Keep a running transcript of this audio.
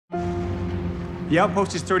The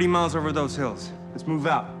outpost is 30 miles over those hills. Let's move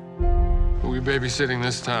out. Who are we babysitting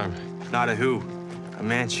this time? Not a who, a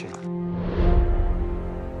mansion.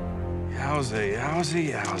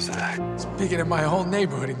 Yowza. Speaking of my whole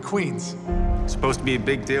neighborhood in Queens. It's supposed to be a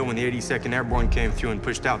big deal when the 82nd Airborne came through and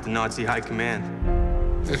pushed out the Nazi high command.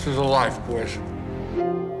 This is a life, boys.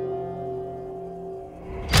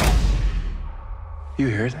 You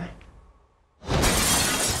hear that?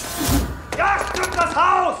 Jagd durch das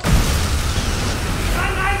Haus!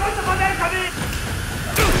 Nein, Leute von LKW!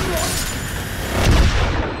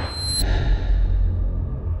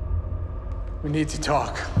 We need to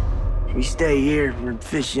talk. We stay here, we're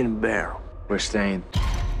fish in a barrel. We're staying.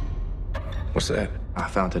 What's that? I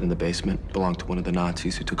found it in the basement. Belonged to one of the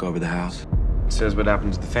Nazis who took over the house. It says what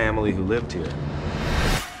happened to the family who lived here.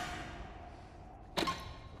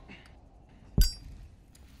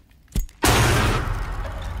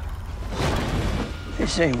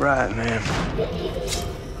 This ain't right, man.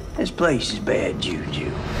 This place is bad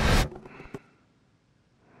juju.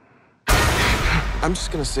 I'm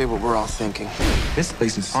just gonna say what we're all thinking. This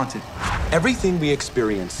place is haunted. Everything we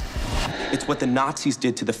experience, it's what the Nazis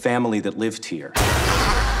did to the family that lived here.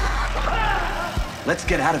 Let's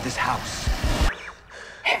get out of this house.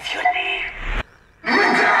 If you leave,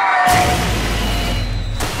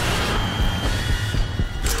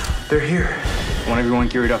 They're here. I want everyone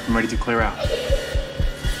geared up and ready to clear out.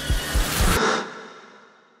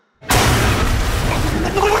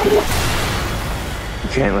 you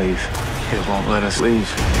can't leave. It won't let us leave.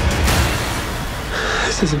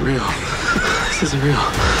 This isn't real. This isn't real.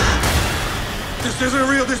 This isn't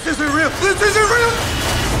real! This isn't real! This isn't real!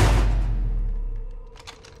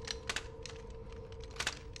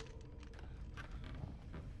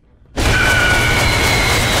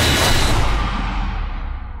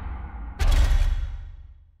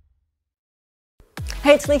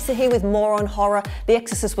 Hey, it's Lisa here with more on horror. The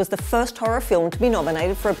Exorcist was the first horror film to be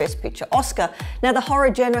nominated for a Best Picture Oscar. Now, the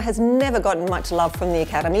horror genre has never gotten much love from the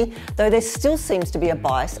Academy, though there still seems to be a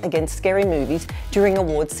bias against scary movies during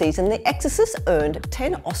awards season. The Exorcist earned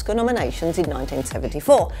 10 Oscar nominations in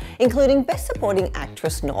 1974, including Best Supporting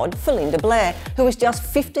Actress nod for Linda Blair, who was just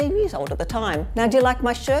 15 years old at the time. Now, do you like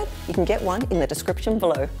my shirt? You can get one in the description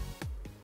below.